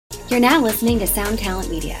You're now listening to Sound Talent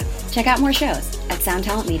Media. Check out more shows at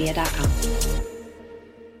soundtalentmedia.com.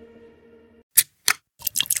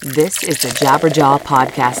 This is the Jabberjaw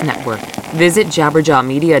Podcast Network. Visit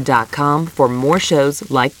jabberjawmedia.com for more shows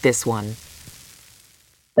like this one.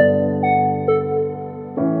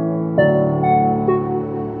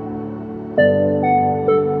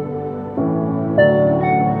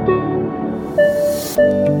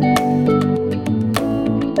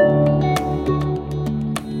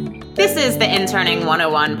 This is the Interning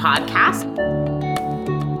 101 podcast,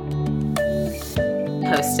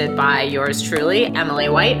 hosted by yours truly, Emily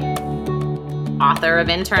White, author of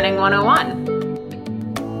Interning 101.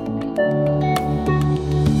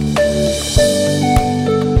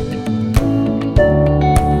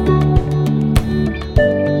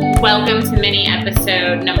 Welcome to mini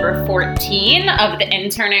episode number 14 of the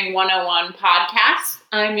Interning 101 podcast.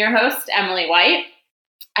 I'm your host, Emily White,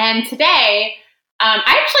 and today I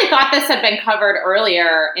actually thought this had been covered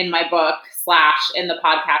earlier in my book / in the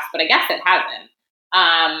podcast, but I guess it hasn't.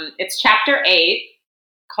 It's chapter 8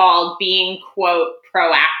 called Being, quote,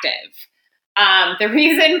 Proactive. The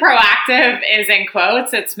reason proactive is in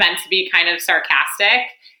quotes, it's meant to be kind of sarcastic,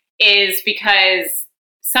 is because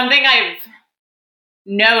something I've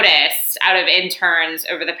noticed out of interns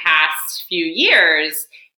over the past few years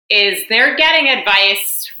is they're getting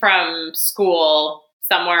advice from school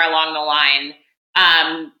somewhere along the line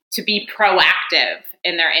to be proactive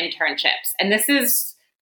in their internships. And this is,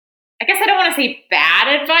 I guess I don't want to say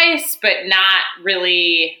bad advice, but not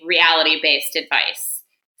really reality-based advice.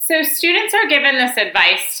 So students are given this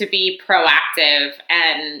advice to be proactive,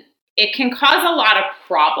 and it can cause a lot of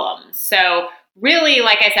problems. So really,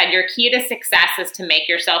 like I said, your key to success is to make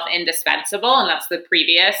yourself indispensable, and that's the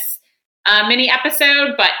previous mini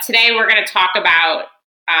episode. But today we're going to talk about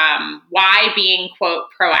why being, quote,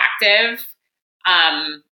 proactive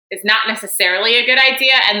is not necessarily a good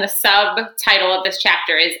idea. And the subtitle of this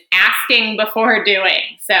chapter is Asking Before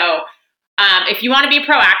Doing. So if you want to be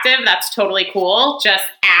proactive, that's totally cool. Just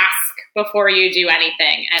ask before you do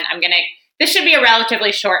anything. And this should be a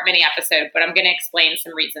relatively short mini episode, but I'm going to explain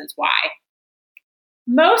some reasons why.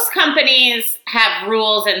 Most companies have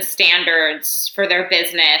rules and standards for their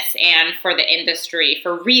business and for the industry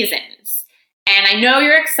for reasons. And I know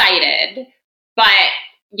you're excited, but,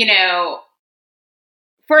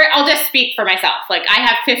 I'll just speak for myself. Like, I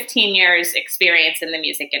have 15 years experience in the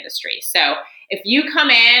music industry. So if you come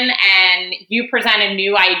in and you present a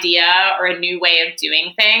new idea or a new way of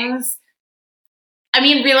doing things,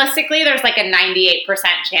 realistically, there's like a 98%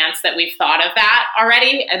 chance that we've thought of that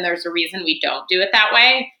already, and there's a reason we don't do it that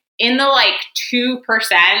way. In the 2%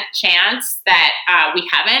 chance that we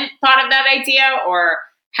haven't thought of that idea or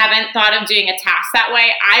haven't thought of doing a task that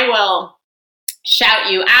way, I will shout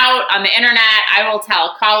you out on the internet. I will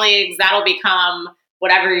tell colleagues. That'll become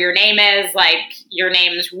whatever your name is, like your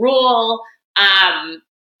name's rule.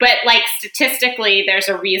 But statistically, there's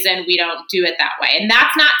a reason we don't do it that way. And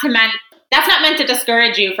that's not meant to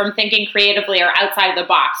discourage you from thinking creatively or outside the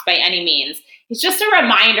box by any means. It's just a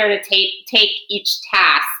reminder to take each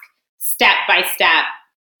task step by step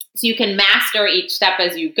so you can master each step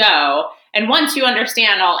as you go. And once you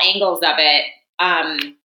understand all angles of it,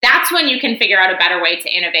 that's when you can figure out a better way to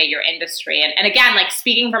innovate your industry. And again,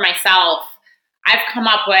 speaking for myself, I've come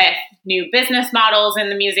up with new business models in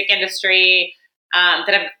the music industry that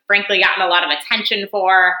I've frankly gotten a lot of attention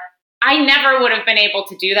for. I never would have been able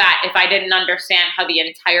to do that if I didn't understand how the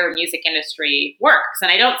entire music industry works. And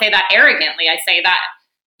I don't say that arrogantly. I say that,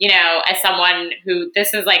 as someone who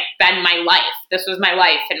this has been my life. This was my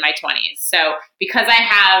life in my 20s. So because I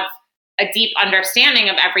have a deep understanding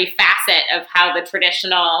of every facet of how the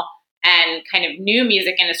traditional and kind of new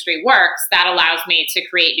music industry works, that allows me to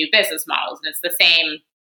create new business models. And it's the same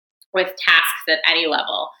with tasks at any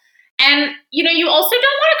level. And, you also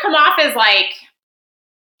don't want to come off as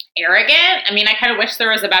arrogant. I kind of wish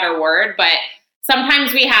there was a better word, but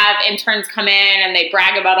sometimes we have interns come in and they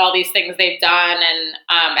brag about all these things they've done and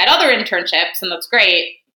at other internships, and that's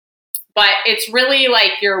great. But it's really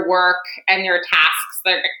your work and your tasks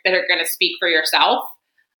that are going to speak for yourself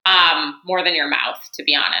more than your mouth, to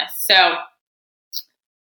be honest. So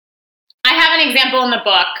I have an example in the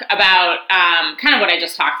book about kind of what I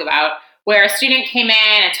just talked about, where a student came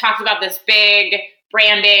in and talked about this big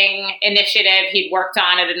branding initiative he'd worked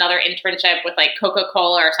on at another internship with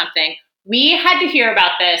Coca-Cola or something. We had to hear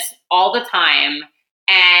about this all the time.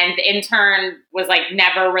 And the intern was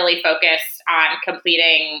never really focused on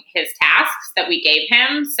completing his tasks that we gave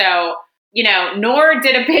him. So, nor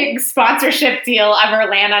did a big sponsorship deal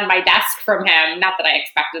ever land on my desk from him. Not that I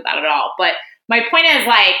expected that at all. But my point is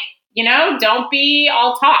don't be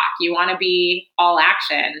all talk. You want to be all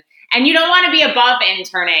action. And you don't want to be above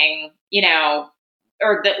interning,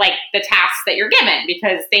 or the tasks that you're given,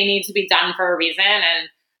 because they need to be done for a reason.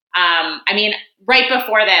 And right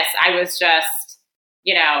before this, I was just,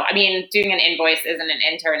 doing an invoice isn't an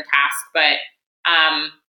intern task, but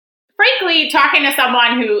frankly, talking to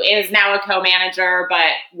someone who is now a co-manager,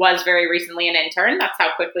 but was very recently an intern, that's how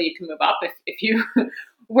quickly you can move up if you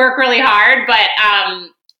work really hard. But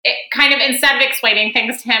it kind of, instead of explaining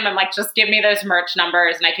things to him, I'm like, just give me those merch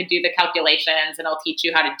numbers and I could do the calculations and I'll teach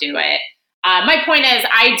you how to do it. My point is,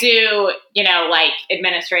 I do,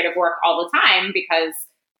 administrative work all the time because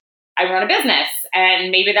I run a business, and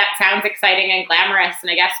maybe that sounds exciting and glamorous. And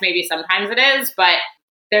I guess maybe sometimes it is, but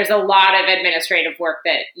there's a lot of administrative work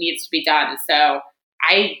that needs to be done. So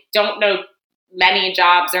I don't know many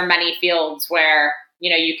jobs or many fields where,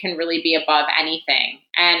 you can really be above anything.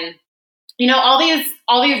 And, all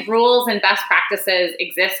these rules and best practices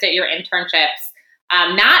exist at your internships,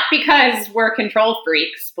 not because we're control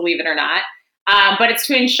freaks, believe it or not, but it's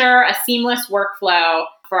to ensure a seamless workflow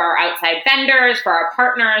for our outside vendors, for our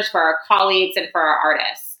partners, for our colleagues, and for our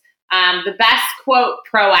artists. The best, quote,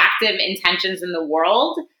 proactive intentions in the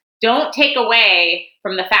world don't take away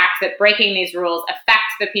from the fact that breaking these rules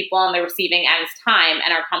affects the people on the receiving end's time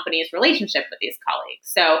and our company's relationship with these colleagues.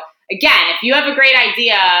 So again, if you have a great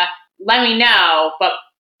idea, let me know, but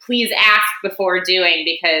please ask before doing,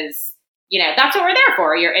 because, that's what we're there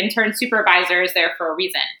for. Your intern supervisor is there for a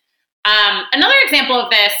reason. Another example of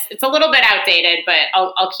this, it's a little bit outdated, but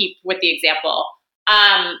I'll keep with the example.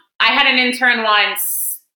 I had an intern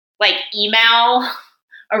once, email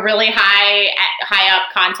a really high up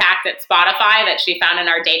contact at Spotify that she found in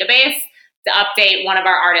our database to update one of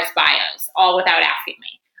our artist bios, all without asking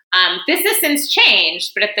me. This has since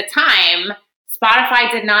changed, but at the time, Spotify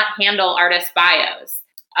did not handle artist bios.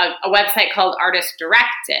 A website called Artist Direct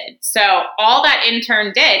did. So all that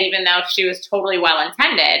intern did, even though she was totally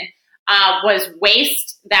well-intended, was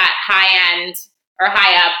waste that high-end or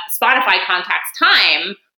high-up Spotify contact's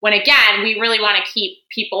time, when, again, we really want to keep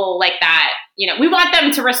people like that. We want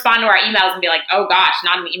them to respond to our emails and be like, oh, gosh,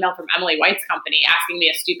 not an email from Emily White's company asking me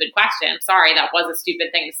a stupid question. I'm sorry, that was a stupid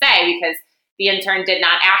thing to say, because the intern did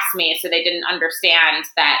not ask me, so they didn't understand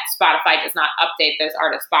that Spotify does not update those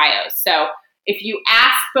artist bios. So if you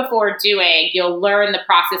ask before doing, you'll learn the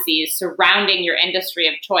processes surrounding your industry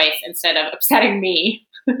of choice instead of upsetting me.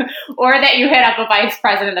 Or that you hit up a vice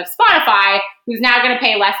president of Spotify who's now going to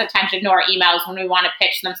pay less attention to our emails when we want to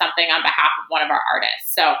pitch them something on behalf of one of our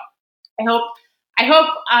artists. So I hope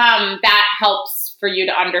that helps for you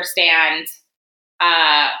to understand,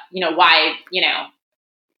 why,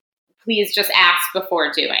 please just ask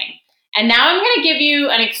before doing. And now I'm going to give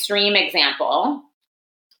you an extreme example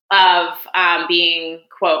of being,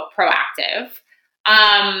 quote, proactive.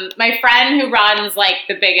 My friend who runs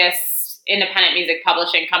the biggest independent music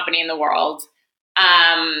publishing company in the world,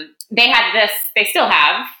 they still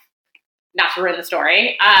have, not to ruin the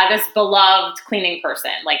story, this beloved cleaning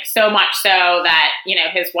person, so much so that,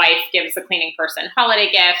 his wife gives the cleaning person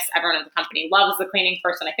holiday gifts. Everyone in the company loves the cleaning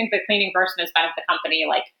person. I think the cleaning person has been at the company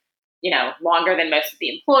longer than most of the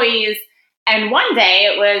employees. And one day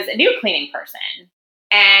it was a new cleaning person.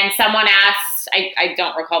 And someone asked, I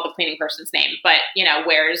don't recall the cleaning person's name, but,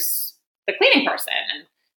 where's the cleaning person? And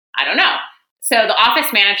I don't know. So the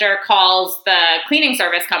office manager calls the cleaning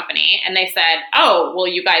service company and they said, oh, well,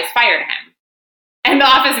 you guys fired him. And the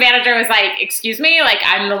office manager was like, excuse me,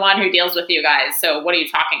 I'm the one who deals with you guys. So what are you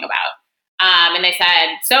talking about? And they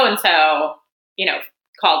said, so-and-so,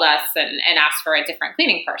 called us and asked for a different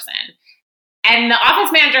cleaning person. And the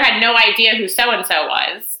office manager had no idea who so-and-so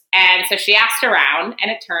was. And so she asked around,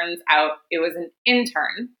 and it turns out it was an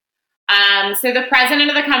intern. So the president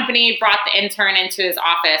of the company brought the intern into his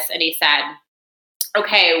office and he said,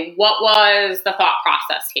 okay, what was the thought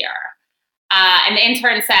process here? And the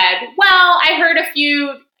intern said, well, I heard a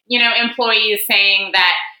few, employees saying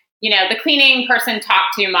that, the cleaning person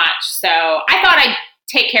talked too much. So I thought I'd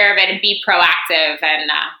take care of it and be proactive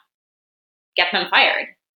and get them fired.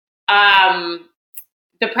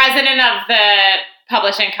 The president of the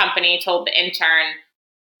publishing company told the intern,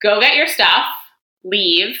 go get your stuff,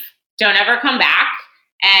 leave, don't ever come back,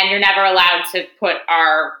 and you're never allowed to put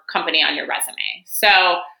our company on your resume. So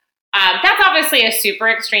that's obviously a super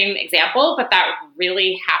extreme example, but that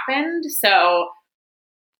really happened. So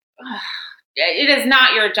it is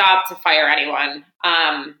not your job to fire anyone,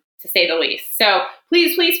 to say the least. So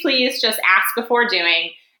please, please, please just ask before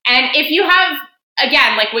doing. And if you have,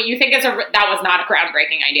 again, what you think is that was not a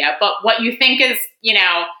groundbreaking idea, but what you think is,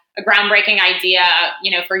 a groundbreaking idea,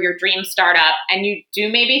 for your dream startup, and you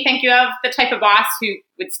do maybe think you have the type of boss who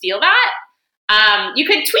would steal that, you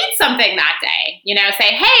could tweet something that day,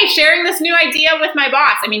 say, hey, sharing this new idea with my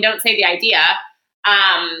boss. I mean, don't say the idea.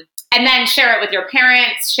 And then share it with your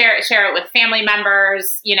parents, share it with family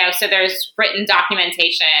members, so there's written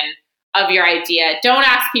documentation of your idea. Don't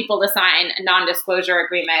ask people to sign a non-disclosure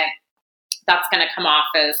agreement. That's going to come off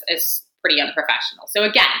as pretty unprofessional. So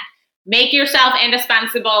again, make yourself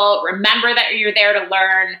indispensable. Remember that you're there to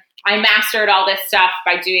learn. I mastered all this stuff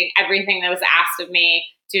by doing everything that was asked of me,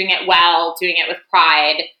 doing it well, doing it with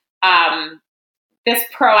pride. This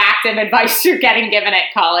proactive advice you're getting given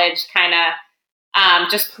at college, kind of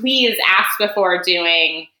just please ask before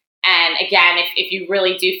doing. And again, if you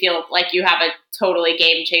really do feel like you have a totally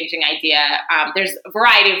game-changing idea, there's a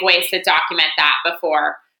variety of ways to document that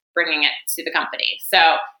before bringing it to the company.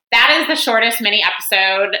 So that is the shortest mini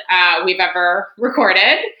episode we've ever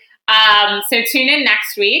recorded. So tune in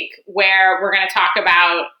next week where we're going to talk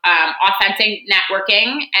about authentic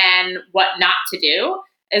networking and what not to do,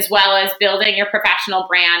 as well as building your professional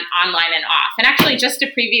brand online and off. And actually, just to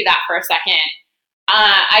preview that for a second,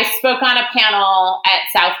 I spoke on a panel at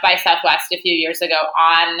South by Southwest a few years ago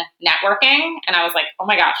on networking, and I was like, oh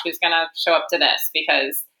my gosh, who's going to show up to this?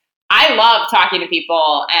 Because I love talking to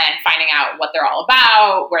people and finding out what they're all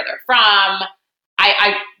about, where they're from.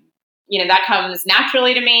 That comes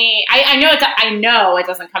naturally to me. I know it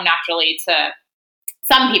doesn't come naturally to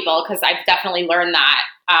some people, because I've definitely learned that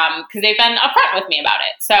because they've been upfront with me about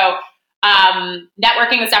it. So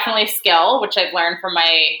networking is definitely a skill, which I've learned from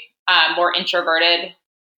my more introverted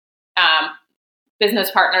business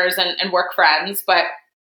partners and work friends. But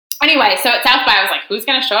anyway, so at South by, I was like, who's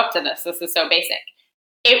going to show up to this? This is so basic.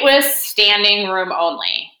 It was standing room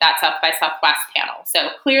only, that South by Southwest panel. So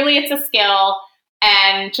clearly it's a skill.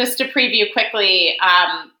 And just to preview quickly,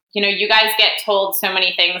 you guys get told so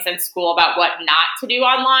many things in school about what not to do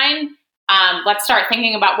online. Let's start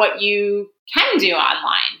thinking about what you can do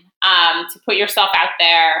online to put yourself out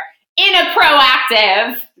there in a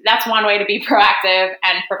proactive, that's one way to be proactive,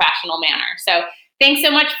 and professional manner. So thanks so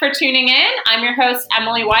much for tuning in. I'm your host,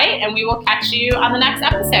 Emily White, and we will catch you on the next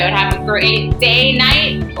episode. Have a great day,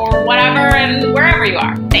 night, or whatever, and wherever you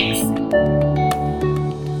are. Thanks.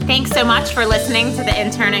 Thanks so much for listening to the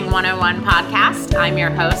Interning 101 podcast. I'm your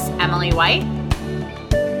host, Emily White.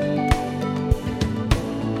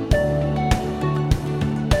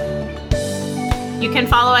 You can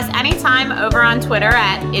follow us anytime over on Twitter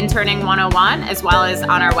at Interning101, as well as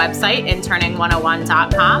on our website,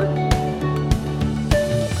 interning101.com.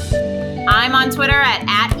 I'm on Twitter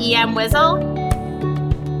at EMWizzle.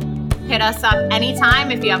 Hit us up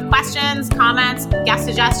anytime if you have questions, comments, guest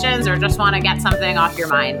suggestions, or just want to get something off your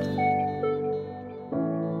mind.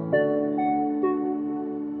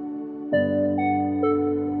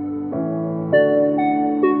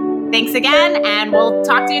 Thanks again, and we'll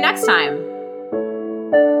talk to you next time.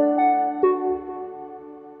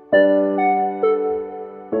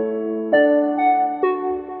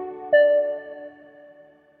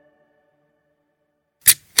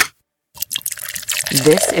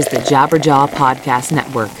 This is the Jabberjaw Podcast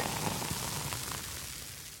Network.